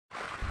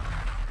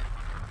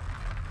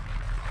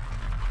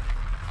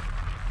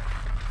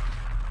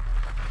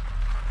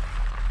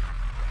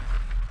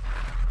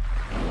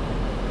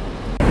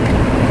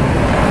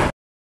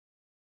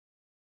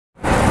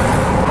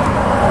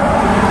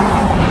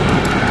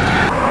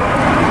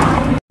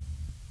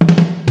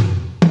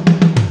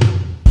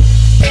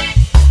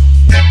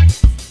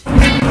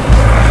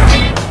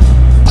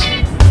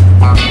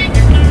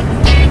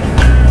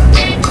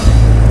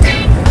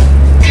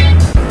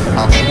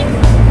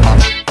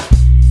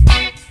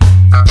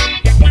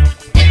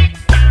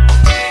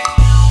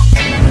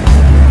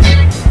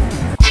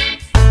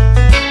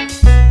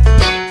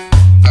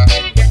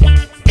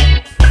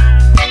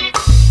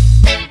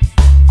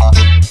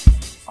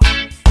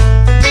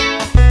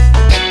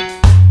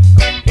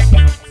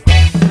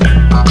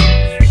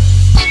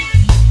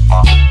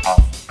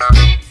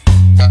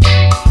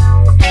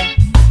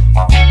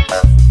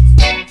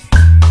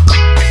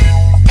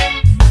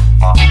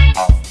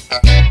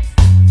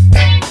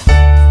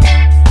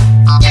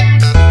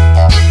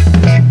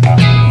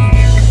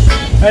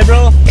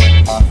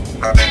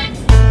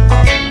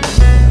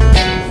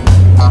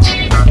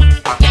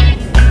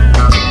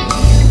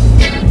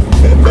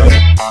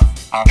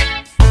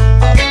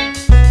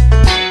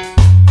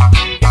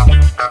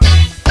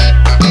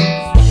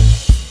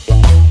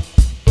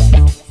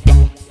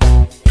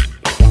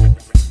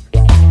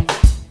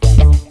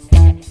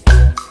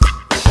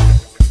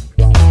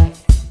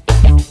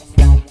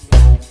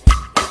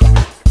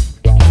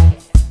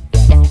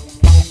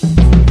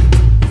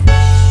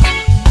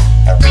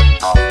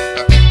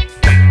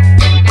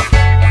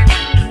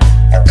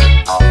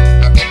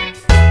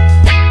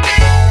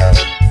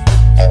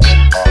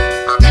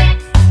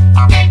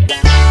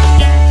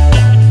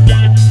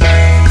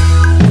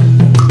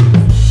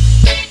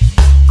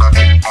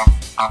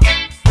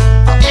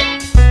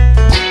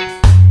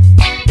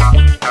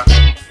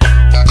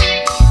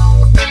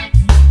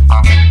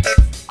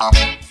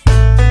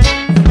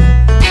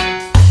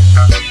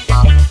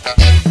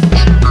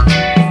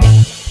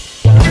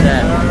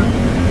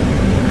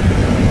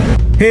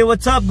Hey,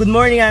 what's up? Good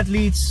morning,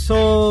 athletes!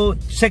 So,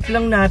 check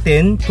lang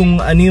natin kung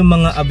ano yung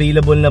mga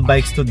available na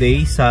bikes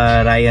today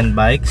sa Ryan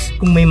Bikes,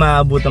 kung may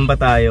maabutan pa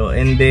tayo.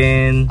 And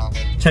then,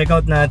 check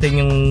out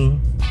natin yung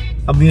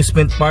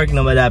amusement park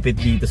na malapit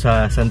dito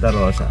sa Santa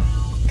Rosa.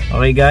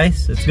 Okay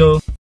guys, let's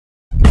go!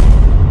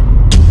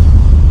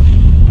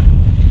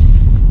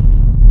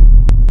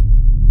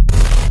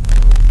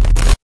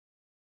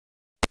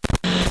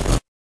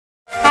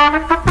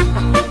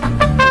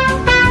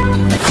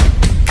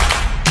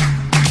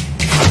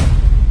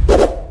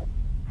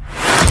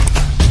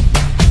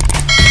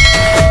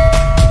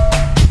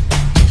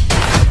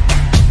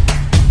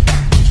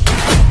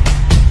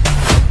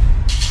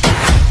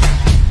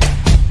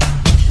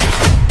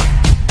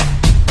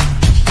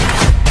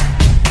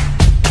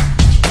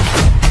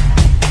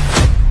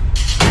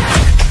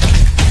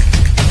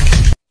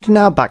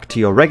 Now back to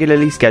your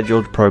regularly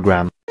scheduled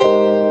program.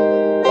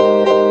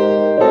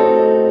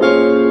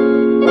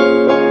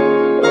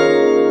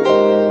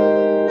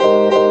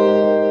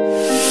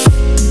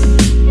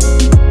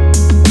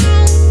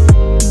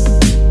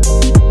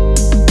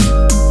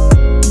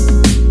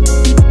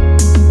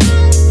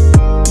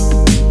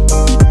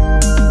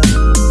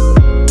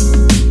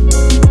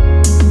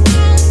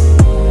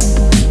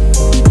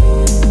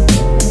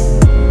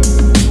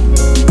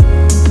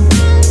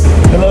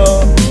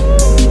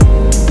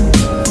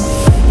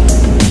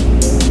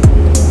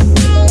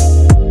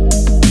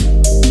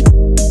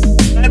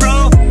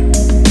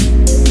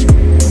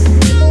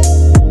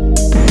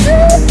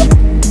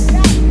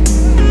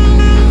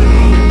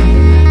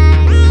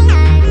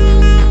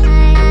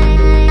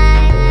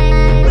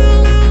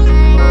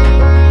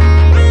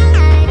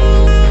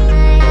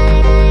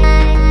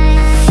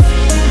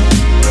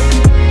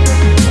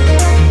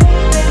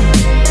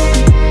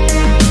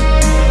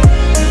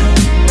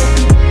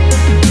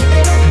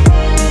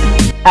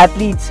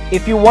 Athletes,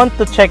 if you want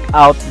to check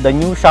out the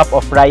new shop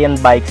of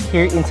Ryan Bikes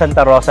here in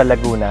Santa Rosa,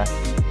 Laguna,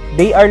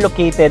 they are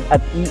located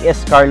at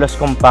ES Carlos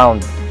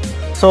Compound.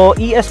 So,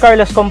 ES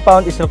Carlos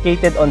Compound is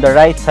located on the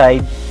right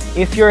side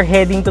if you're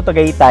heading to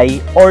Tagaytay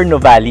or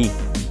Nuvali.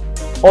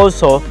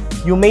 Also,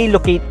 you may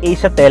locate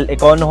Asiatel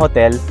Econo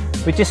Hotel,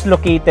 which is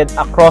located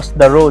across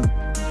the road.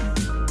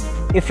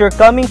 If you're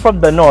coming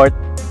from the north,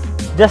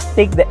 just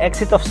take the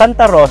exit of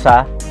Santa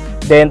Rosa,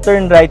 then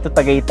turn right to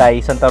Tagaytay,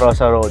 Santa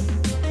Rosa Road.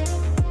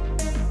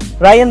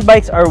 Ryan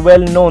Bikes are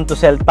well known to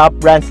sell top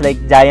brands like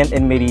Giant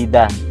and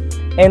Merida.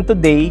 And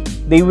today,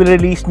 they will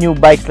release new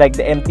bikes like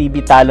the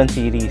MTB Talon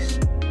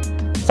series.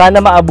 Sana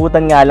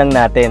maabutan nga lang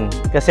natin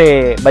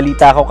kasi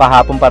balita ko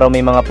kahapon pa raw may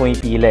mga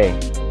pumipila eh.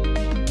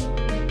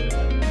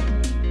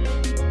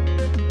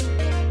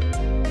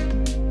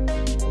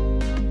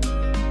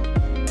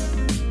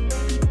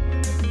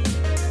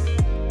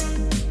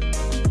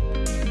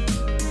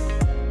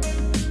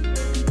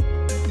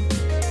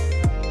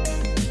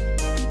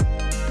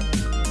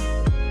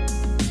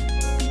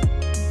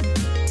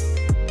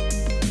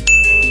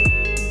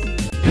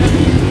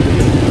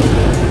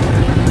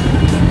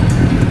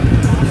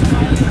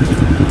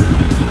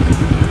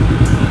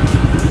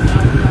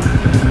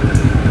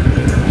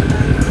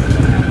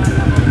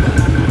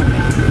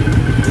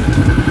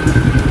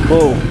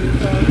 Wow.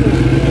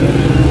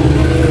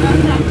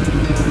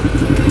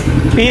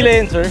 Pila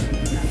yun, sir?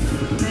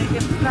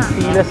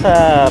 Pila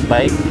sa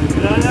bike?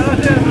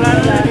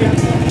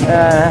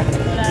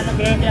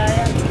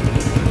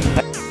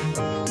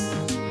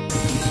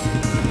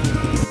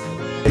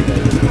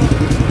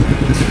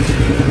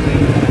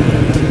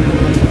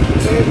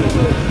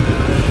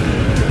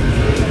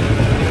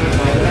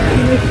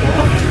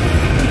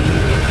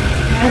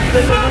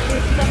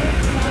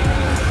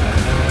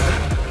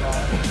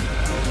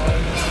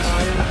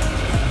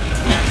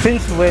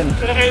 Since when?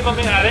 Pero kayo ba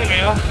may-ari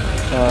kayo?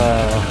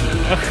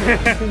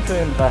 Since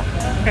when pa?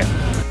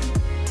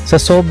 Sa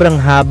sobrang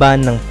haba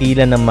ng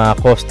pila ng mga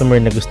customer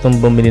na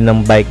gustong bumili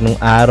ng bike nung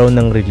araw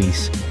ng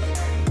release,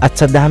 at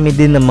sa dami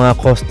din ng mga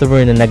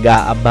customer na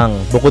nag-aabang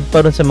bukod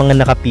pa rin sa mga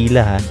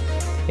nakapila ha,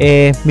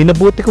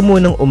 minabuti ko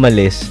munang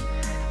umalis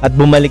at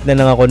bumalik na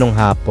lang ako nung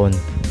hapon.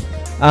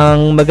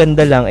 Ang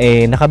maganda lang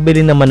nakabili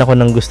naman ako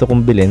ng gusto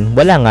kong bilhin.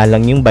 Wala nga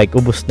lang yung bike,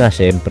 ubos na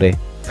syempre.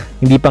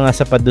 Hindi pa nga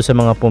sapat doon sa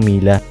mga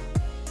pumila.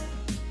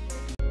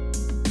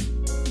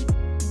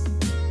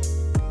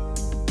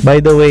 By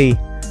the way,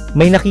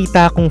 may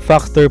nakita akong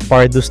Foxter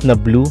Pardus na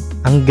blue.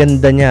 Ang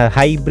ganda niya,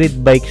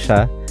 hybrid bike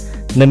siya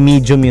na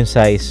medium yung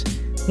size.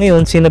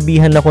 Ngayon,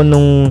 sinabihan ako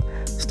nung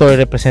store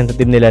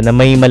representative nila na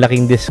may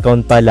malaking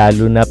discount pa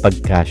lalo na pag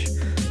cash.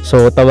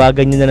 So,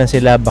 tawagan nyo na lang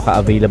sila, baka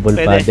available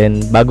pa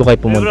din bago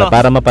kayo pumunta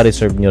para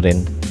mapareserve nyo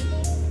rin.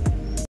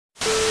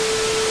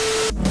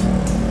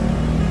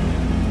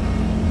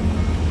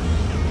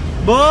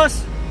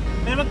 Boss!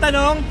 May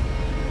magtanong?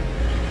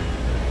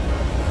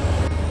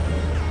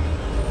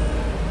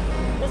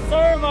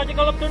 Sir,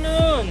 magical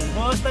afternoon!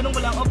 Boss, tanong ko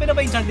lang, open na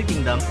ba Enchanted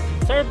Kingdom?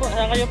 Sir,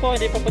 ngayon po,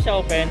 hindi pa po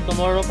siya open.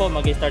 Tomorrow po,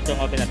 mag-start yung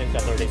open natin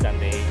Saturday,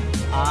 Sunday.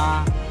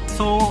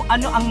 So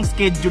ano ang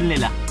schedule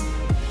nila?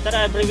 Sir,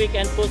 every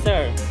weekend po,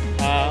 sir.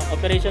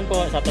 Operation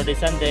po Saturday,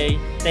 Sunday,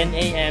 10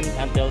 a.m.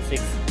 until 6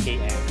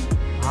 p.m.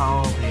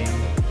 Okay.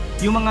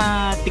 Yung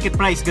mga ticket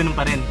price, ganun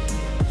pa rin?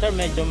 Sir,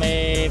 medyo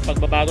may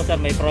pagbabago sir.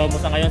 May promo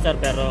sa ngayon sir,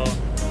 pero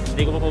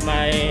hindi ko po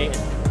may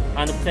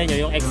ano sa inyo,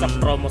 yung exact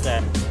promo sir.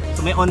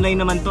 So may online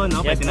naman to,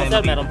 no? Yes po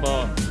sir, meron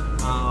po.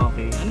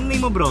 Okay. Anong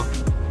name mo, bro?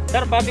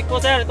 Sir, Babik po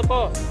sir, ito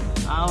po.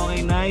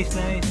 Okay, nice.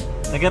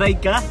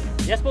 Nag-ride ka?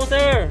 Yes po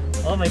sir.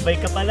 Oh, may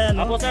bike ka pala,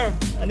 no? Apo sir.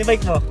 Ano yung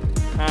bike mo?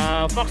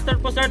 Foxter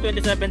po sir,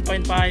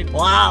 27.5.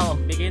 Wow!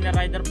 Beginner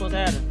rider po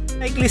sir.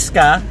 Cyclist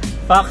ka,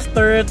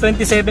 Foxter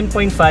 27.5.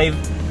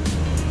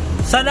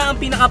 Sana ang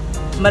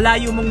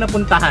pinakamalayo mong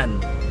napuntahan?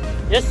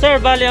 Yes sir,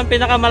 bali ang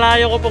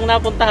pinakamalayo ko pong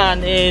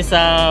napuntahan is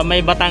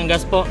may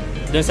Batangas po.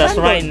 Doon sa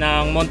shrine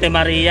ng Monte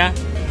Maria.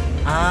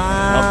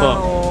 Opo.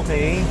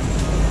 Okay.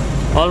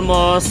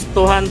 Almost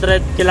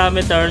 200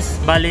 kilometers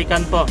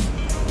balikan po.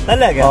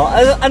 Talaga?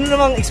 Ano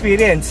namang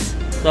experience?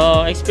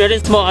 So,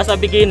 experience mo as a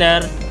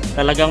beginner,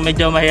 talagang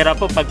medyo mahirap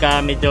po pagka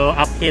medyo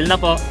uphill na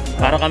po.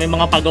 Para kami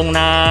mga pagong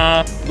na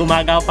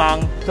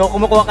gumagapang. So,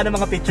 kumukuha ka ng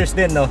mga pictures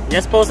din, no?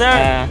 Yes po,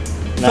 sir.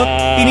 So,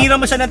 tinira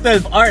mo siya ng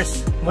 12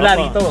 hours mula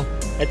rito.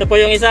 Ito po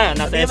yung isa,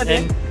 nasa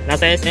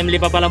SM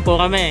Lipa pa lang po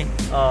kami.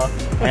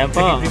 Ayan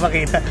po. Hindi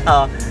makita.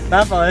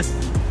 Tapos,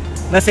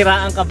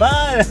 nasiraan ka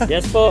ba?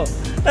 Yes po.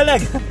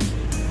 Talaga?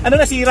 Ano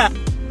nasira?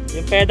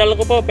 Yung pedal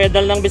ko po,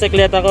 pedal ng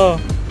bisikleta ko.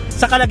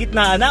 Sa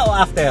kalagitnaan na o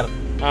after?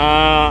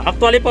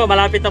 Actually po,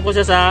 malapit na po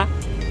siya sa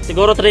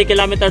siguro 3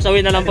 kilometers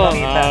away na lang po.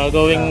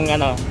 Going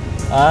ano.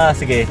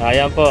 Sige.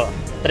 Ayan po.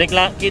 3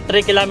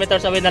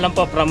 kilometers away na lang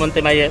po from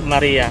Monte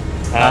Maria.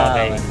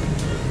 Okay.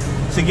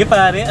 Sige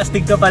pare,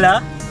 astig ka pala.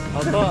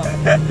 Opo.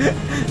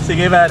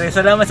 Sige pare,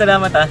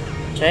 salamat ha.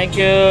 Thank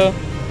you.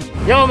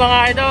 Yo mga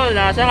idol,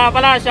 siya nga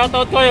pala,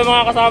 shoutout ko yung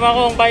mga kasama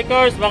kong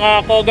bikers, mga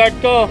co-guard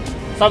ko.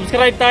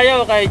 Subscribe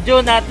tayo kay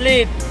June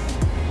Athlete.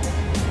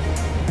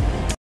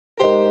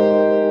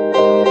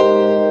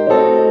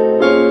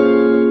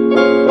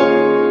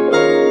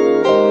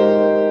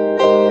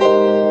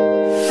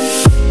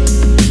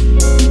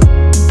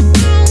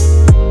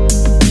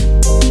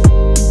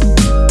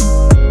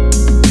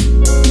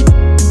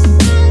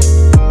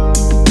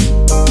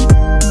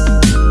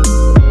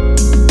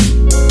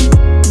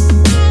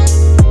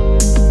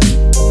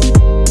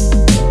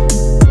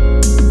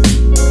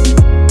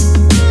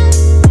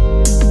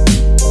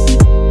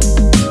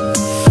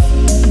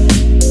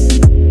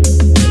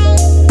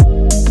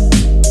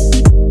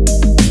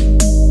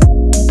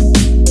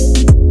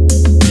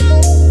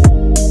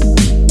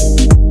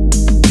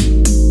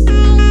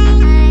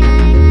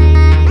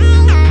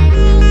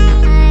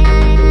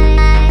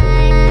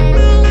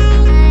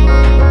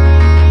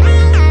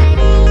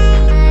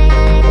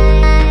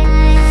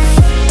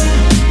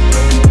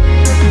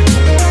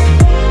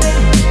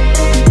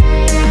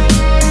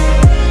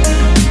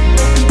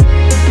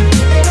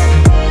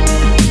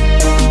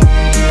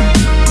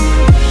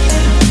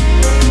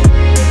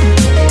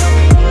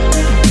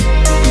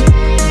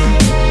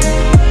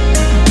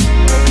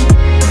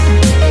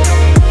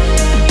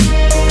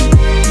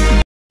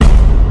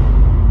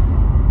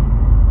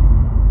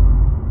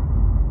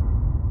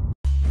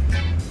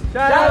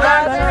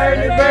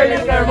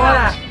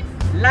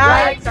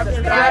 Like,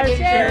 subscribe, and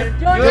share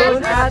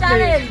June's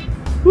channel.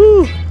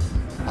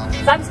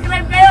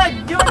 Subscribe kayo,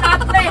 June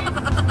Athlete.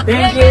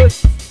 Thank you.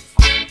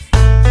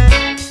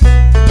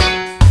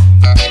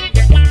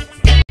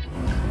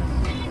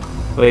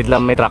 Wait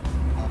lang, may truck.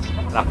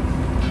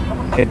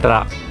 May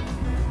truck.